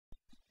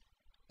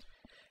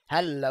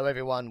Hello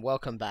everyone,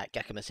 welcome back.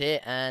 Gakamus here,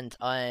 and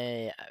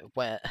sorry,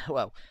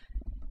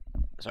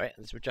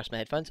 let's adjust my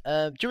headphones.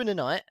 During the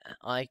night,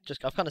 I've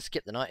kind of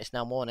skipped the night. It's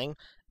now morning.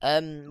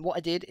 What I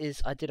did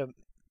is I did a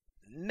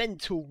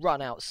mental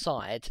run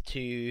outside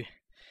to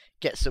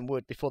get some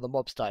wood before the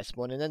mob started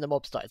spawning. Then the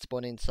mob started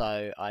spawning,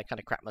 so I kind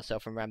of crapped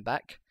myself and ran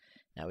back.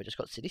 Now we just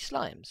got city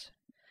slimes.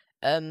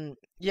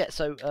 Yeah.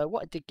 So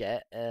what I did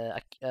get,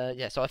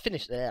 So I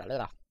finished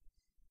there.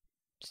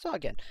 Start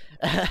again.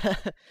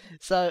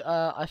 So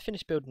I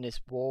finished building this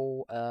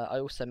wall. I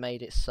also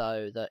made it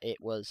so that it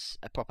was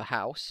a proper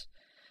house.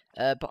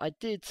 But I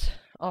did,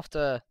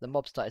 after the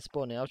mob started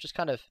spawning, I was just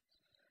kind of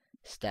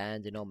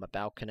standing on my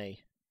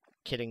balcony,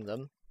 killing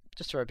them,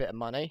 just for a bit of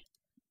money.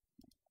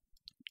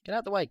 Get out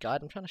of the way,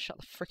 guide. I'm trying to shut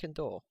the freaking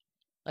door.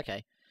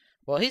 Okay.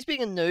 Well, he's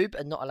being a noob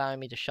and not allowing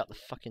me to shut the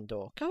fucking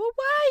door. Go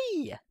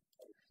away!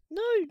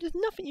 No, there's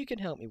nothing you can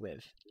help me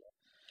with.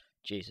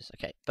 Jesus,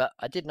 okay. But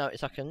I did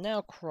notice I can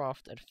now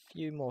craft a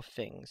few more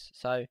things.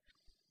 So,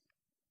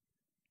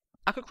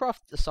 I could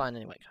craft the sign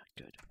anyway.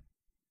 Good.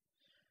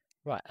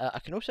 Right, I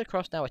can also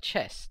craft now a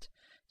chest.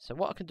 So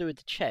what I can do with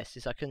the chest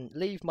is I can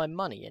leave my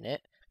money in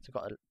it. So I've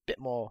got a bit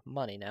more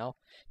money now.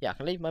 Yeah, I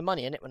can leave my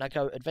money in it when I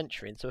go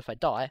adventuring. So if I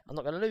die, I'm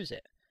not going to lose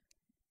it.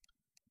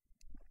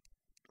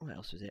 What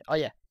else was it? Oh,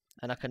 yeah.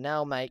 And I can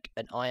now make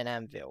an iron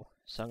anvil.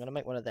 So I'm going to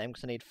make one of them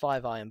because I need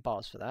 5 iron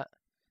bars for that.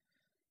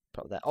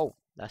 Put that. Oh,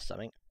 that's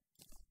something.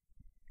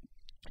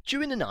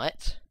 During the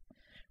night,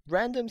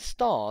 random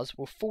stars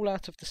will fall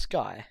out of the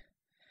sky.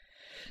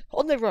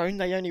 On their own,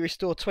 they only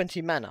restore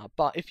 20 mana,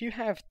 but if you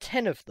have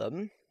 10 of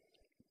them,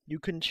 you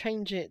can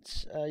change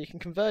it, you can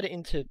convert it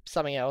into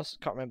something else,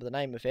 can't remember the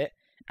name of it,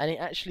 and it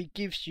actually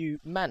gives you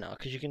mana,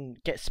 because you can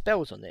get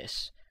spells on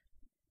this.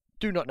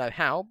 Do not know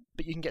how,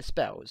 but you can get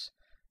spells.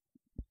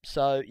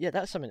 So, yeah,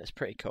 that's something that's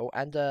pretty cool,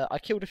 and I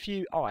killed a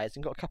few eyes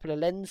and got a couple of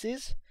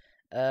lenses.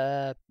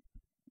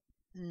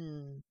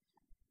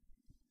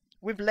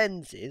 With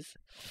lenses,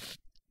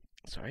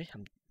 sorry,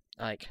 I'm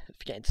like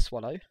forgetting to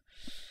swallow.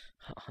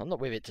 I'm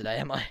not with it today,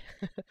 am I?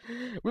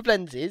 With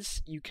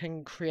lenses, you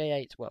can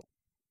create, well,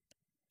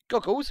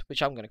 goggles,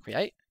 which I'm going to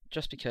create,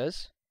 just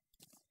because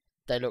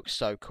they look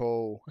so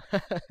cool.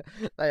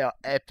 They are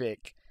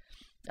epic.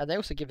 And they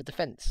also give a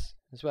defense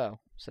as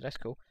well, so that's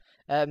cool.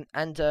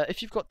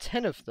 If you've got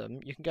 10 of them,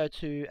 you can go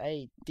to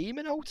a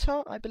demon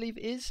altar, I believe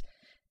it is,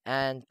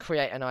 and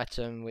create an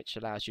item which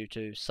allows you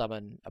to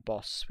summon a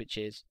boss, which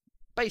is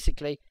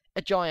basically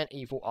a giant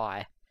evil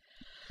eye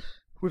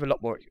with a lot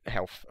more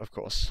health, of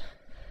course.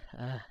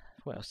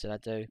 What else did I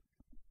do?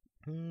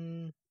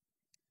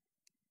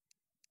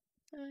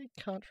 I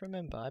can't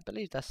remember. I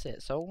believe that's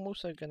it. So I'm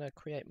also going to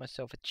create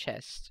myself a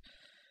chest.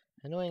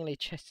 Annoyingly,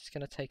 chest is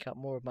going to take up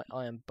more of my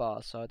iron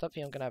bars, so I don't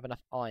think I'm going to have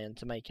enough iron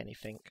to make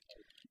anything.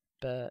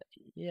 But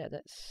yeah,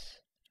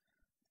 that's...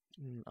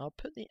 I'll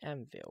put the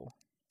anvil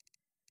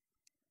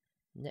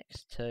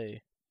next to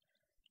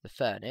the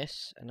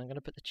furnace, and I'm going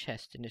to put the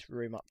chest in this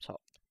room up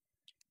top.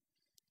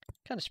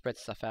 Kind of spread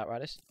stuff out, right?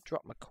 Let's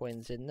drop my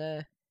coins in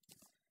there.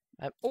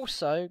 I'm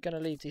also going to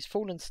leave these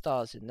fallen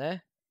stars in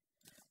there.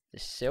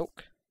 This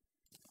silk.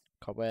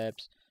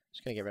 Cobwebs.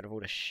 Just going to get rid of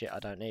all the shit I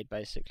don't need,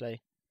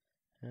 basically.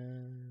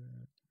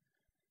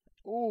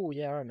 Oh,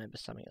 yeah, I remember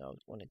something I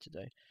wanted to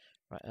do.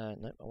 Right,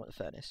 nope, I want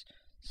the furnace.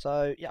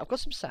 So, yeah, I've got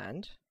some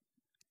sand.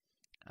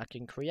 I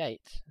can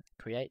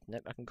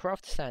nope, I can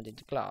craft the sand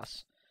into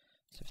glass.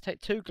 So if I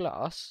take 2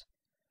 glass,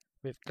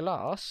 with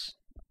glass,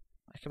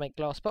 I can make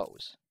glass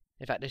bowls.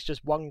 In fact, there's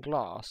just 1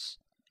 glass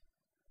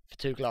for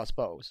 2 glass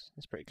bowls.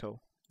 That's pretty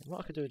cool. And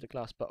what I could do with the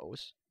glass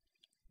bottles,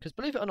 because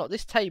believe it or not,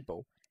 this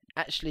table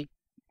actually,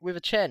 with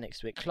a chair next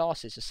to it,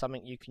 classes as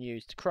something you can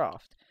use to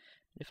craft.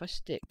 And if I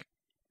stick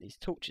these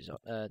torches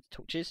on,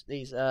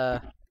 these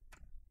what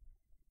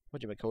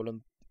do we call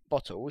them,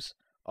 bottles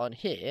on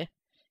here,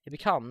 it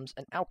becomes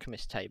an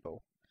alchemist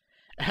table.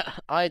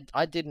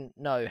 I didn't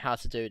know how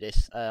to do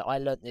this. I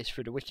learnt this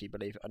through the wiki,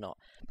 believe it or not.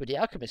 With the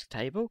alchemist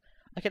table,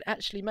 I can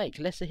actually make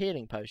lesser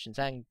healing potions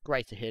and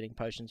greater healing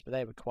potions, but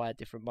they require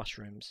different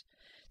mushrooms.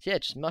 So yeah,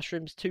 just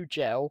mushrooms, 2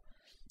 gel,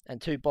 and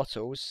 2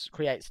 bottles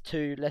creates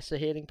 2 lesser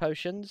healing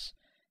potions.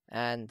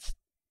 And,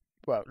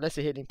 well,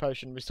 lesser healing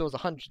potion restores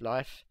 100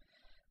 life,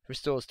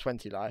 restores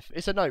 20 life.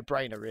 It's a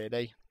no-brainer,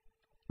 really.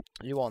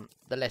 You want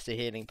the lesser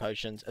healing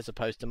potions as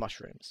opposed to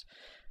mushrooms.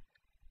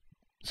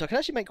 So I can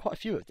actually make quite a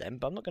few of them,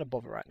 but I'm not going to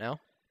bother right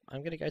now. I'm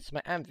going to go to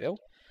my anvil.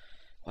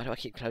 Why do I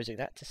keep closing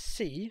that? To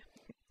see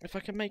if I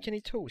can make any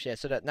tools. Yeah,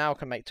 so that now I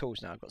can make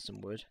tools now. I've got some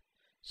wood.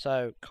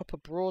 So, copper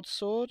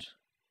broadsword.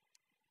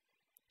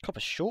 Copper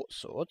short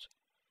sword.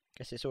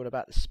 Guess it's all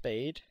about the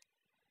speed.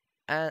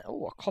 And,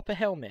 oh, a copper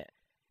helmet.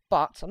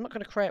 But I'm not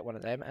going to create one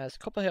of them, as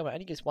copper helmet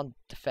only gives 1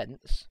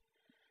 defense.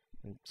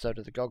 And so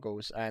do the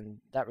goggles.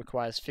 And that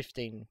requires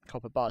 15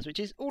 copper bars, which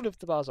is all of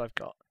the bars I've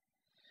got.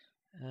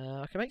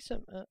 I can make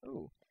some... I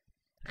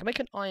can make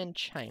an iron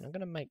chain. I'm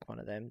going to make one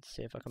of them to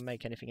see if I can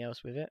make anything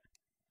else with it.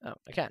 Oh,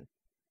 I can.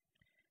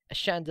 A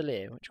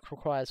chandelier, which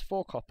requires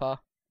 4 copper,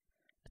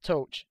 a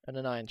torch, and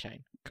an iron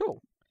chain.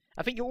 Cool.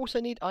 I think you also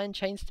need iron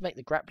chains to make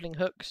the grappling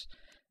hooks,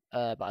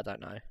 but I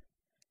don't know.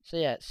 So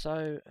yeah,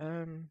 so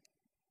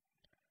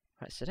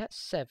right, so that's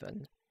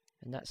 7,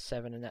 and that's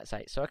 7, and that's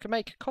 8. So I can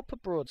make a copper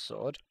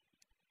broadsword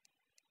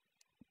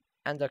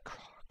and a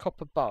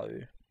copper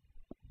bow.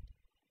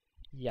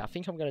 Yeah, I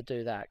think I'm going to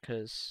do that,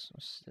 because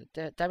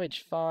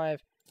damage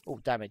 5, oh,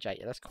 damage 8.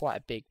 Yeah, that's quite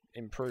a big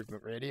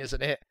improvement, really,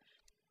 isn't it?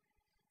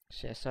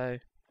 So yeah, so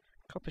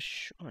copper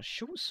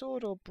short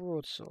sword or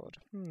broadsword?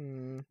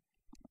 I'm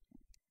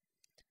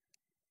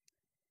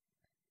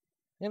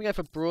going to go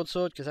for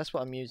broadsword, because that's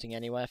what I'm using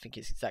anyway. I think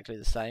it's exactly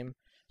the same.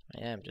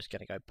 I am just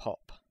going to go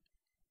pop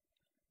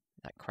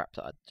that crap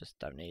that I just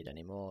don't need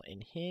anymore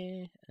in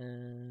here.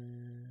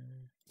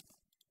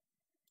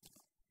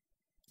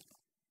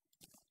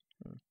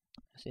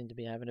 I seem to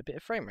be having a bit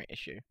of frame rate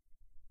issue.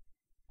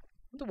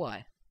 Wonder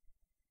why.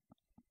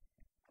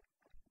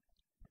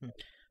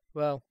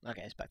 Well,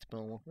 okay, it's back to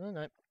normal. Oh,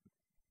 no.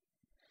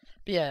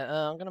 But yeah,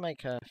 I'm going to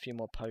make a few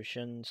more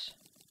potions.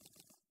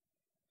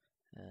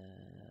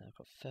 I've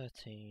got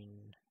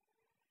 13.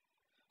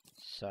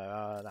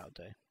 So, that'll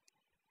do.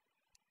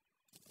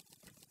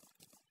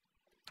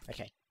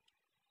 Okay.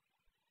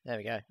 There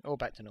we go. All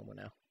back to normal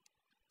now.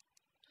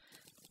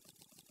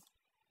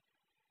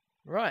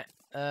 Right.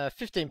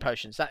 15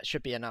 potions. That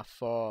should be enough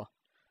for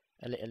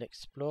a little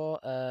explore.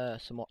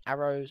 Some more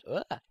arrows.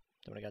 Don't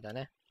want to go down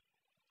there.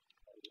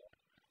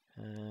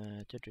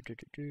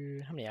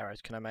 How many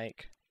arrows can I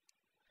make?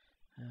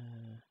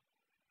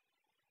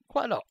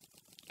 Quite a lot.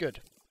 Good.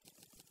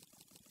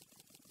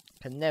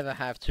 Can never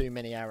have too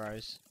many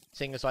arrows,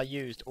 seeing as I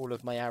used all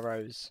of my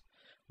arrows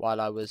while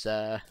I was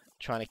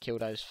trying to kill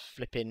those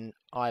flipping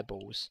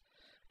eyeballs,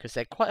 because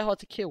they're quite hard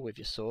to kill with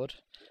your sword.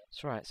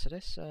 That's right. So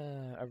let's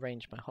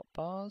arrange my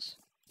hotbars.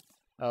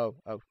 Oh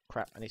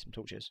crap! I need some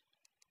torches.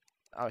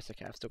 Oh, it's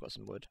okay. I've still got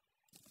some wood.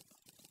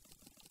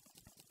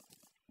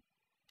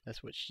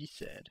 That's what she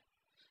said.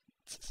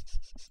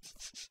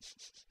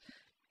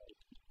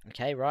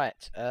 Okay,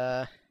 right.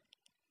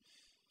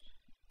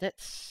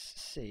 Let's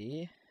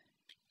see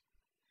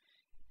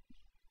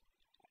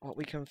what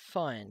we can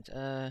find.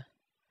 I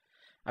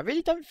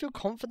really don't feel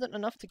confident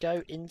enough to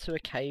go into a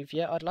cave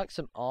yet. I'd like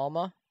some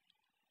armor,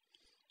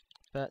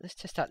 but let's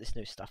test out this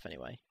new stuff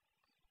anyway.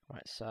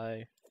 Right,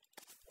 so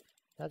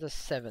that does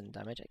 7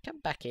 damage. Hey, come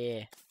back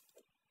here.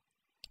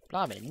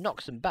 Blimey, it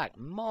knocks them back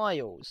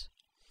miles.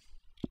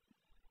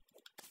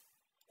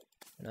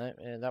 No,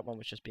 that one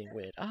was just being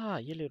weird. Ah,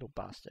 you little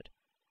bastard.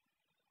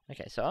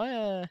 Okay,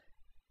 so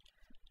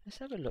let's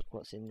have a look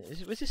what's in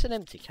this. Was this an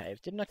empty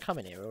cave? Didn't I come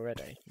in here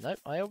already? Nope,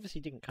 I obviously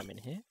didn't come in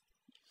here.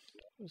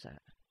 What was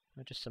that?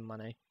 Oh, just some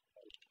money.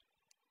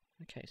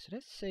 Okay, so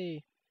let's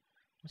see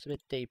what's a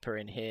bit deeper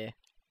in here.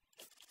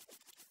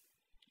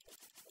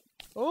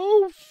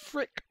 Oh,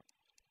 frick!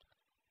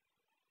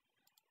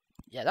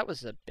 Yeah, that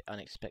was a bit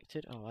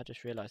unexpected. Oh, I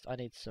just realised I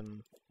need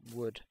some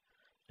wood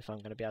if I'm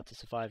going to be able to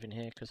survive in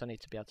here, because I need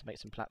to be able to make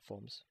some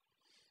platforms.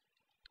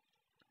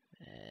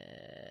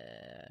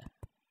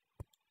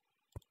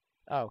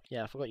 Oh,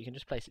 yeah, I forgot you can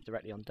just place it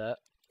directly on dirt.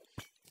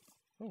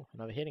 Oh,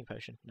 another healing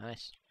potion.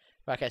 Nice.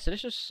 Right, okay, so I'm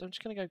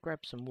just going to go grab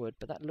some wood,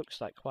 but that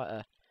looks like quite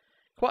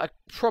a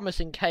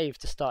promising cave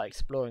to start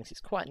exploring. So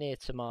it's quite near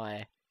to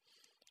my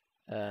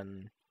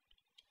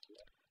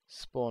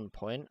spawn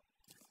point.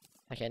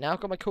 Okay, now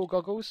I've got my cool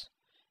goggles.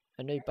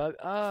 A new boat.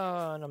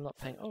 Oh, and I'm not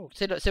paying. Oh,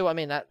 see what I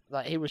mean? That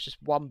like he was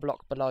just 1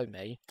 block below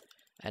me,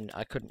 and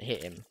I couldn't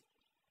hit him,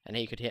 and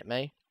he could hit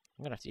me.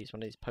 I'm gonna have to use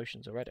one of these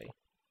potions already.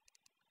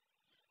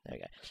 There we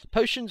go.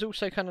 Potions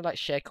also kind of like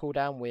share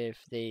cooldown with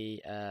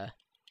the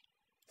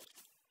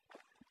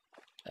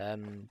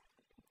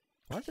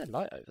why is there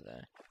light over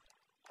there?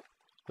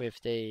 With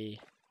the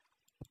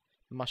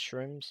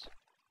mushrooms.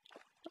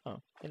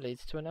 Oh, it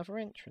leads to another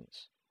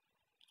entrance.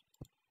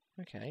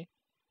 Okay.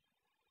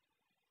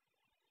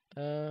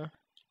 Let's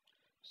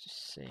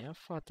just see, how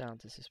far down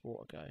does this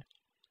water go?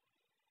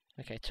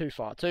 Okay, too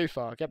far.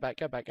 Go back.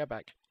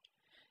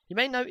 You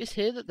may notice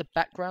here that the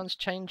background's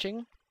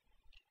changing.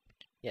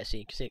 Yeah, so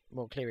you can see it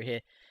more clearly here.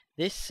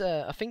 This,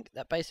 I think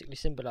that basically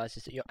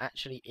symbolises that you're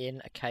actually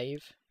in a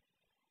cave.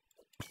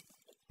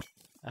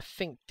 I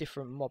think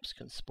different mobs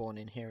can spawn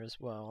in here as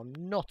well. I'm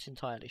not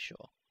entirely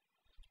sure.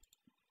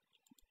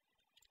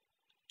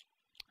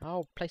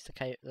 I'll place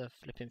the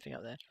flipping thing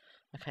up there.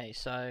 Okay,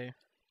 so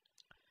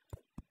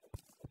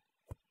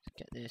let's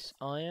get this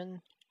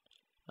iron.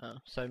 Oh,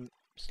 so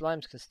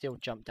slimes can still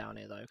jump down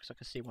here though, because I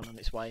can see one on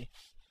its way.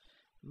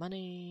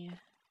 Money.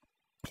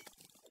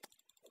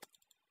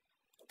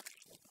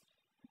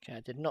 Okay,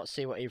 I did not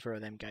see what either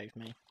of them gave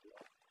me.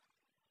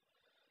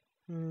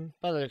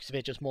 By the looks of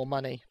it, just more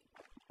money.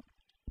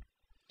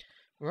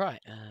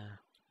 Right,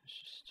 let's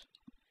just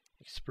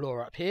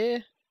explore up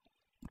here.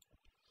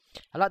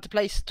 I like to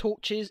place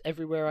torches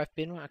everywhere I've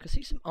been. Right, I can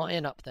see some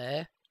iron up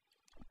there.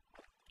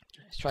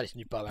 Let's try this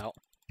new bow out.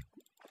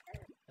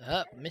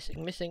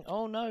 Missing.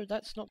 Oh no,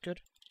 that's not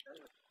good.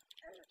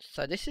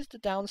 So this is the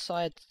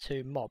downside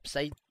to mobs.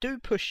 They do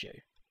push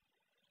you.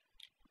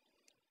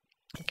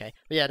 Okay,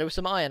 but yeah, there was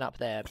some iron up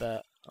there,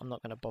 but I'm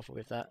not going to bother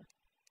with that.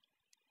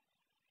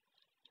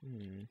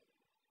 I'm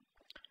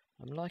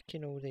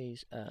liking all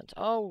these urns.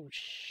 Oh,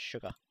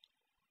 sugar.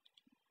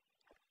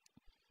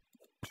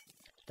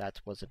 That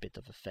was a bit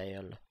of a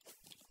fail.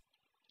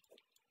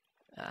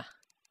 Ah.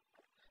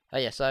 Oh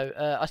yeah, so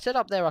I said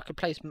up there I could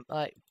place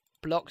like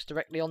blocks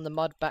directly on the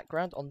mud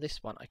background. On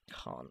this one I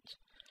can't.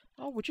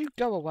 Oh, would you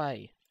go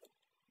away?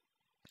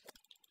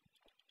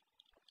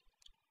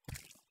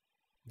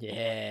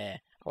 Yeah.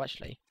 Oh,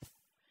 actually.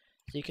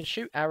 So you can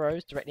shoot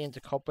arrows directly into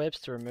cobwebs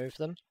to remove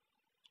them.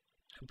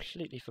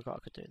 Completely forgot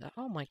I could do that.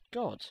 Oh my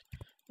god.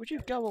 Would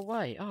you go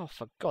away? Oh,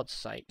 for God's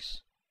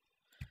sakes.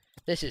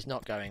 This is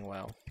not going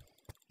well.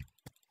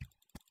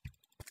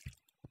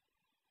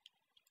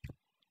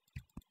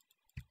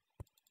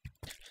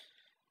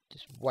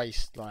 Just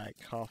waste like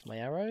half my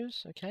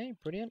arrows. Okay,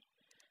 brilliant.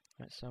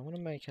 Right, so I want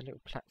to make a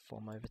little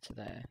platform over to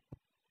there.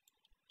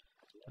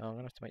 Oh, I'm going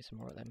to have to make some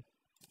more of them.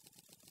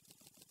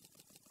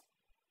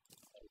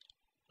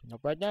 Not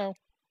right now.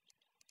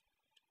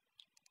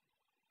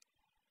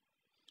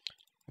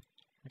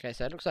 Okay,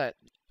 so it looks like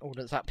all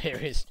that's up here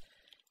is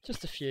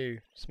just a few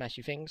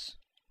smashy things.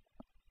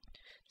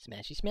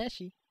 Smashy,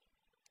 smashy.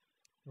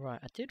 Right,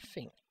 I did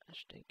think,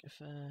 actually,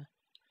 if,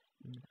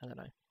 I don't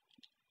know.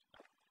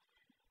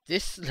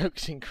 This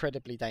looks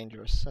incredibly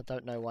dangerous. I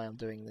don't know why I'm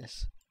doing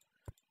this.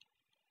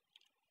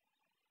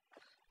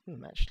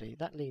 Actually,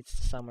 that leads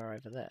to somewhere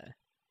over there.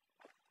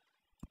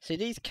 See,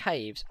 these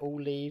caves all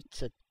lead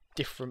to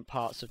different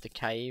parts of the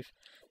cave.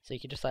 So you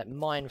can just, like,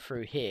 mine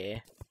through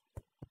here.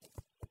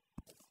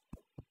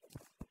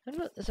 And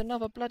look, there's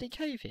another bloody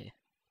cave here.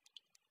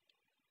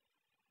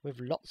 With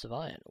lots of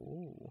iron.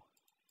 Ooh.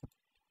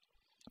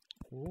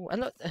 Ooh.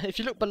 And look, if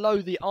you look below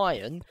the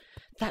iron,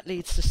 that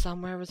leads to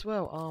somewhere as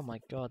well. Oh my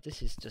god,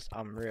 this is just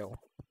unreal.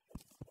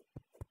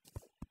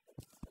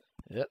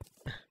 Yep.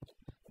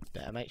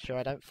 Better make sure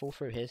I don't fall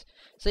through here.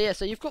 So yeah,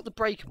 so you've got the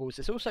breakables.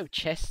 There's also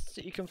chests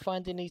that you can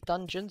find in these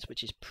dungeons,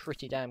 which is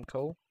pretty damn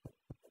cool.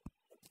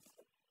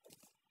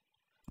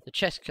 The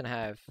chest can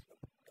have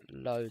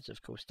loads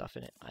of cool stuff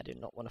in it. I do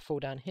not want to fall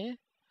down here.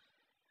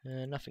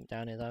 Nothing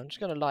down here though. I'm just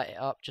going to light it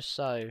up just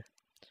so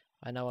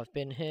I know I've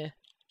been here.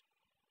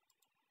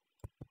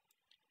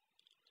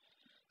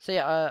 So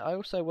yeah, I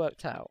also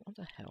worked out, what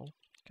the hell?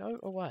 Go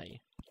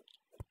away.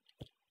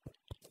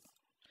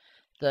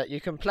 That you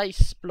can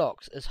place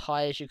blocks as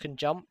high as you can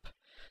jump.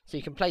 So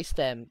you can place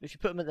them, if you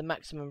put them at the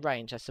maximum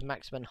range, that's the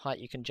maximum height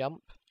you can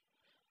jump.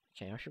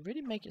 Okay, I should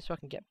really make it so I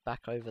can get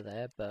back over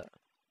there, but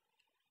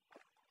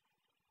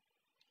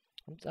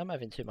I'm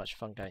having too much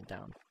fun going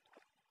down.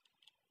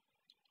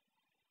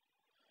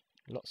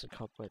 Lots of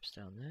cobwebs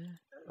down there.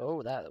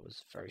 Oh, that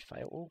was very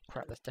fail. Oh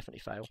crap, that's definitely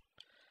fail.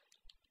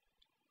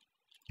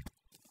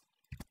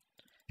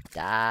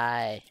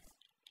 Die!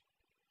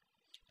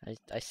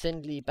 I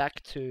send thee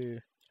back to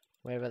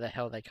wherever the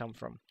hell they come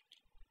from.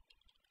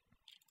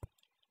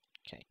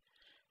 Okay,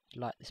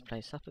 light this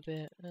place up a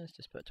bit. Let's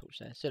just put a torch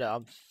there. So that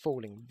I'm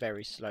falling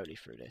very slowly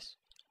through this.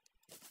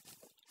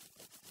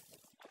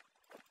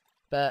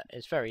 But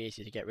it's very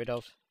easy to get rid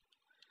of.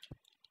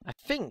 I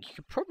think you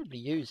could probably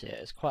use it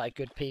as quite a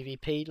good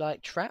PvP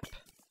like trap.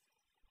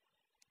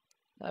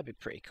 That'd be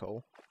pretty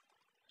cool.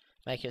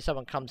 Make it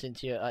someone comes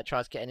into your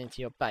tries getting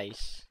into your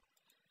base,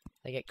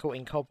 they get caught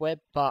in cobweb,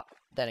 but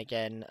then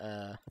again,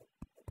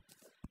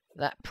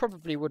 that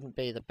probably wouldn't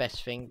be the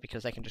best thing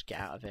because they can just get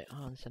out of it.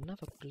 Oh, there's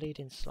another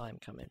bleeding slime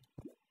coming.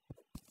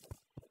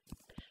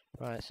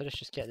 Right, so let's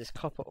just get this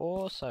copper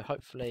ore. So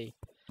hopefully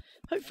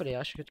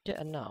I should get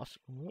enough.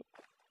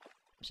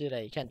 See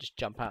there, you can't just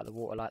jump out of the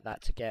water like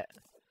that to get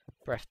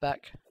breath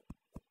back.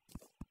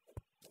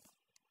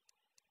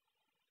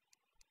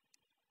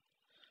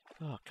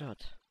 Oh god.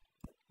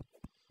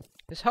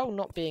 This whole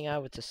not being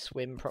able to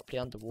swim properly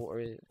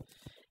underwater,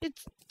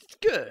 it's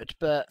good,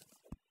 but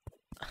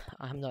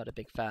I'm not a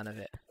big fan of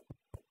it.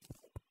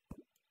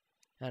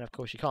 And of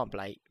course you can't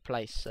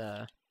place,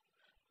 oh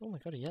my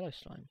god, a yellow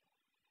slime.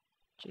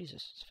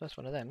 Jesus, it's the first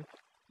one of them,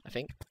 I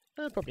think.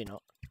 Probably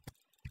not.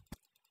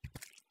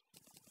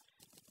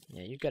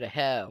 Yeah, you go to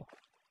hell.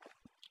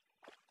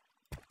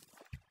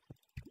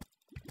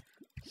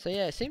 So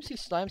yeah, it seems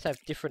these slimes have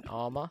different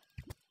armor.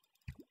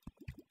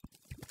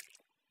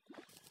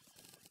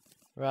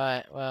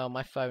 Right, well,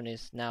 my phone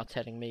is now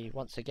telling me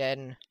once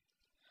again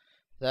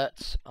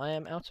that I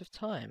am out of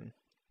time.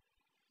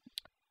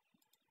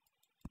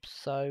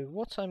 So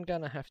what I'm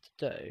going to have to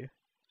do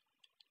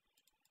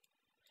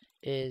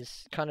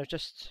is kind of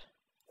just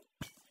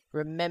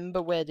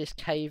remember where this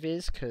cave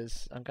is,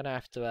 because I'm going to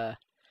have to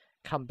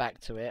come back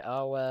to it.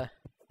 I'll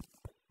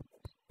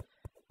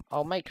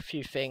make a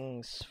few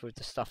things with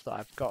the stuff that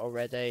I've got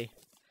already,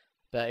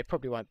 but it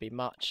probably won't be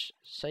much.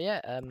 So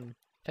yeah,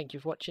 thank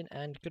you for watching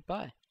and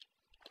goodbye.